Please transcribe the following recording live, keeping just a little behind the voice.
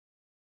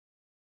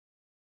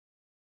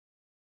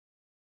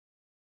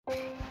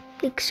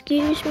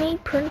Excuse me,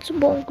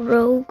 Principal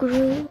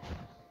Grogroo?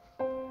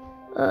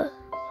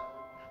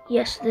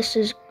 Yes, this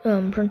is,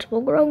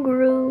 Principal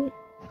Grogroo.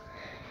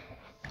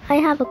 I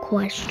have a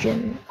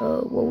question.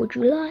 What would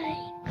you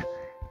like?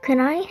 Can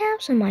I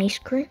have some ice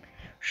cream?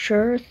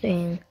 Sure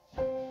thing.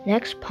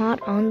 Next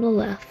pot on the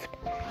left.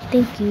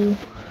 Thank you.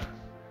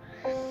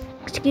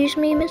 Excuse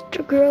me,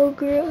 Mr.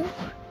 Grogroo?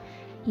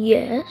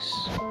 Yes?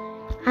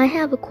 I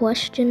have a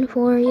question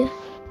for you.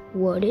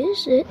 What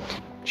is it?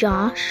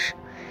 Josh?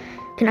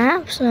 Can I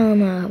have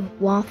some,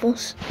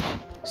 waffles?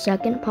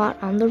 Second pot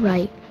on the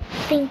right.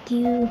 Thank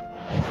you.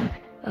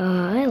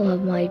 I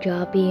love my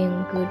job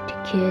being good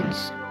to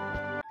kids.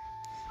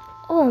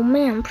 Oh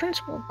man,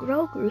 Principal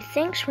Grogroo,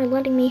 thanks for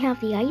letting me have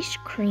the ice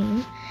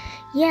cream.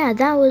 Yeah,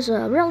 that was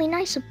really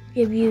nice of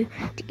you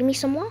to give me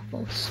some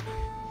waffles.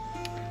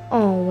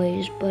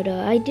 Always, but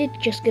I did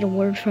just get a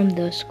word from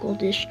the school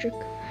district.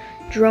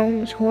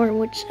 Drones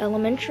Horowitz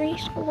Elementary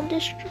School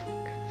District.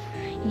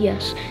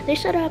 Yes, they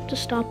said I have to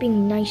stop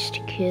being nice to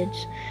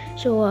kids.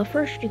 So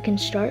first you can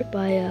start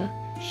by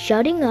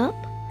shutting up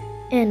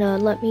and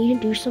let me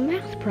do some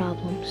math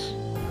problems.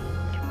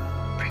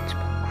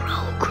 Principal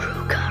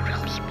Grogroo got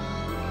really mean.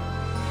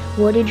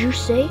 What did you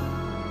say?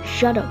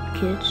 Shut up,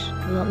 kids.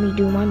 Let me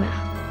do my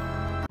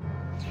math.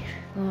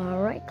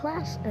 Alright,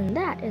 class, and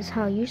that is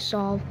how you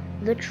solve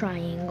the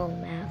triangle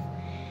math.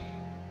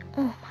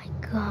 Oh my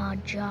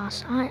god,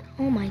 Josh.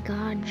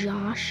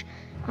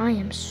 I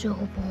am so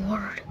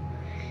bored.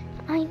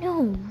 I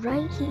know,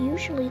 right? He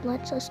usually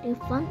lets us do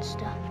fun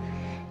stuff.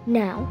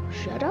 Now,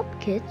 shut up,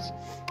 kids,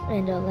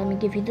 and let me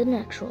give you the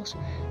next rules.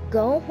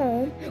 Go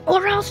home,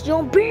 or else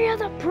you'll be at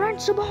the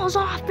principal's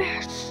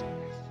office.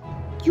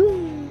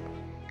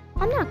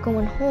 I'm not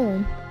going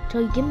home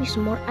until you give me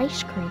some more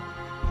ice cream.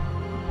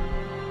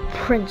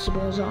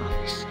 Principal's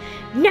office.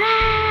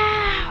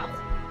 Now!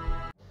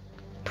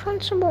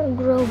 Principal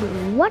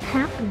Grogroo, what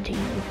happened to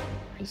you?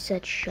 I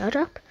said shut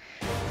up,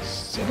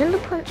 sit in the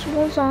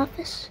principal's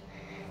office,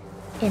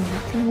 and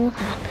nothing will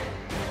happen.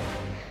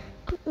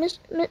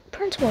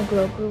 Principal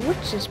Grogroo,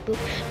 what's this book?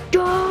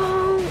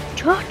 Don't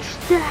touch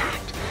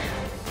that!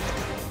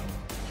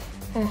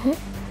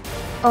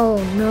 Oh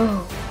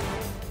no.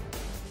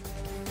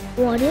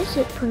 What is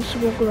it,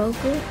 Principal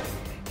Grogroo?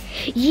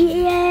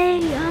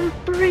 Yay, I'm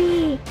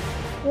free!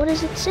 What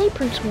does it say,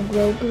 Principal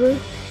Grogroo?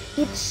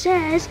 It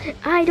says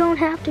I don't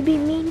have to be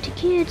mean to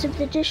kids if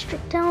the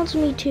district tells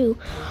me to.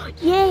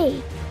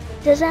 Yay!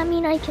 Does that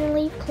mean I can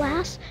leave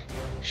class?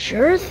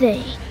 Sure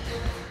thing.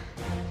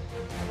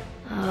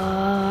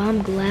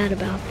 I'm glad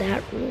about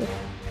that rule.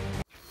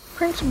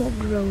 Principal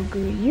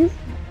Grogroo, you've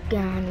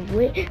gone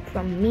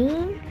from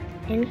mean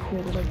and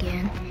cool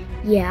again.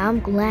 Yeah, I'm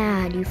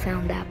glad you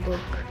found that book.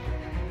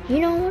 You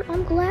know what?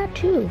 I'm glad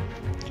too.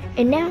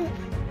 And now,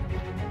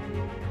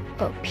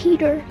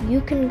 Peter, you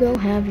can go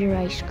have your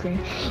ice cream.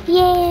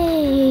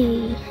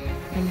 Yay!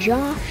 And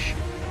Josh,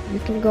 you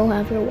can go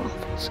have your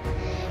waffles.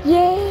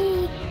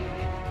 Yay!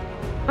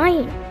 I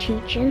ain't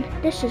teaching.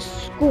 This is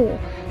school.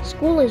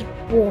 School is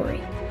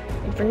boring.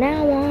 And from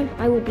now on,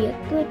 I will be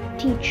a good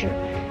teacher.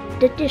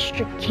 The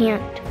district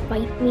can't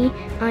fight me.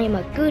 I am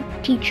a good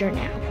teacher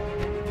now.